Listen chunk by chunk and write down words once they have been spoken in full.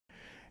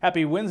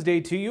Happy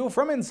Wednesday to you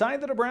from inside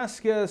the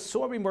Nebraska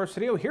Soybean Bar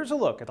Studio. Here's a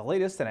look at the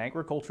latest in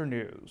agriculture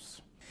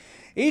news.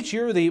 Each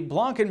year, the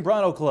Block and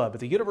Bridle Club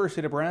at the University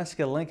of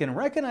Nebraska-Lincoln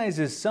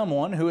recognizes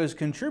someone who has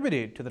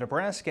contributed to the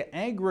Nebraska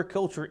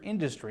agriculture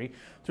industry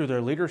through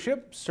their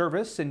leadership,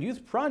 service, and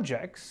youth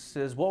projects,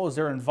 as well as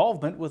their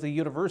involvement with the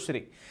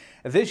university.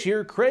 This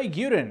year, Craig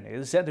Uden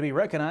is set to be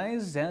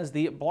recognized as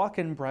the Block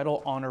and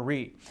Bridle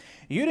Honoree.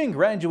 Uden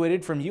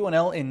graduated from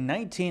UNL in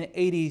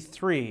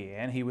 1983,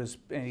 and he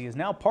is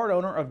now part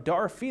owner of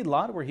Darr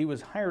Feedlot, where he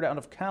was hired out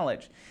of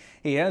college.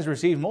 He has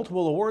received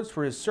multiple awards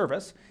for his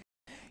service.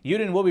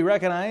 Uden will be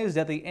recognized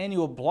at the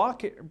annual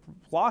Block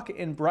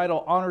and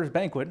Bridle Honors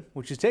Banquet,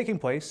 which is taking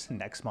place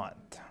next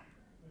month.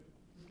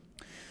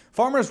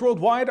 Farmers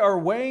worldwide are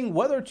weighing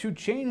whether to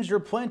change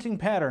their planting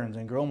patterns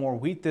and grow more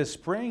wheat this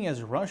spring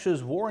as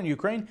Russia's war in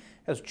Ukraine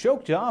has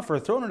choked off or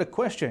thrown into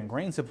question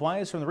grain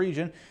supplies from the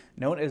region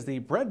known as the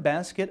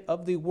breadbasket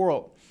of the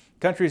world.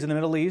 Countries in the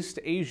Middle East,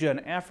 Asia,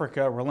 and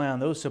Africa rely on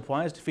those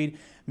supplies to feed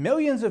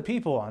millions of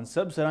people on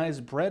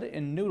subsidized bread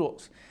and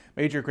noodles.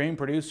 Major grain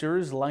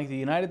producers like the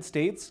United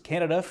States,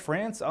 Canada,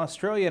 France,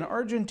 Australia, and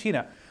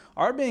Argentina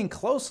are being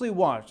closely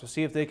watched to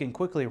see if they can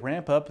quickly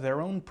ramp up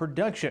their own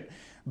production.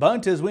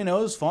 But as we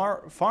know,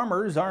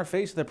 farmers are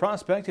faced with the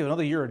prospect of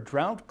another year of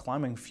drought,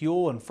 climbing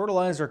fuel and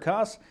fertilizer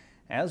costs,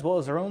 as well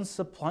as their own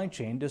supply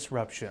chain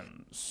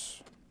disruptions.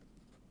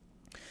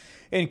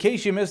 In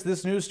case you missed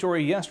this news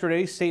story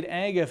yesterday, state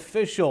ag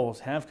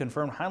officials have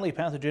confirmed highly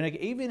pathogenic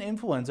avian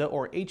influenza,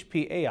 or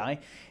HPAI,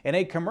 in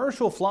a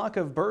commercial flock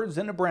of birds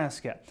in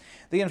Nebraska.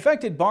 The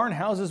infected barn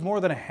houses more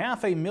than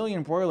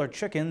 500,000 broiler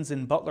chickens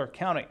in Butler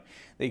County.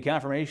 The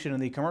confirmation in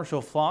the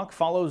commercial flock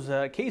follows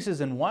cases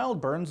in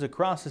wild birds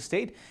across the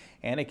state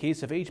and a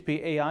case of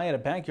HPAI at a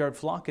backyard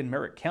flock in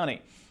Merritt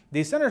County.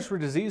 The Centers for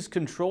Disease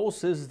Control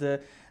says the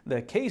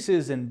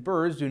cases in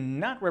birds do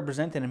not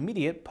represent an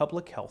immediate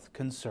public health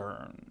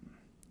concern.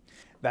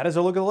 That is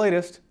a look at the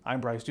latest. I'm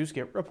Bryce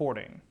Duskett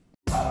reporting.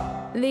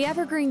 The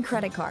Evergreen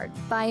Credit Card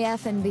by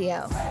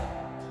FNBO.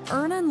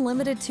 Earn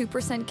unlimited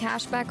 2%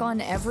 cash back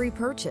on every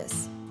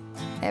purchase.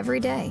 Every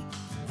day.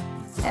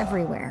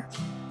 Everywhere.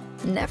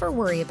 Never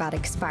worry about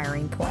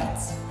expiring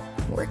points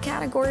or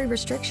category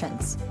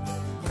restrictions.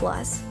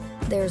 Plus,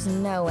 there's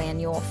no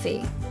annual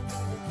fee.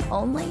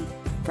 Only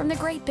from the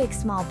Great Big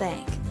Small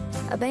Bank.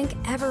 A bank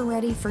ever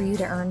ready for you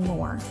to earn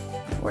more,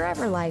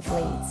 wherever life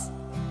leads.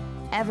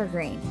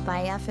 Evergreen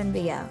by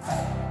FNBO.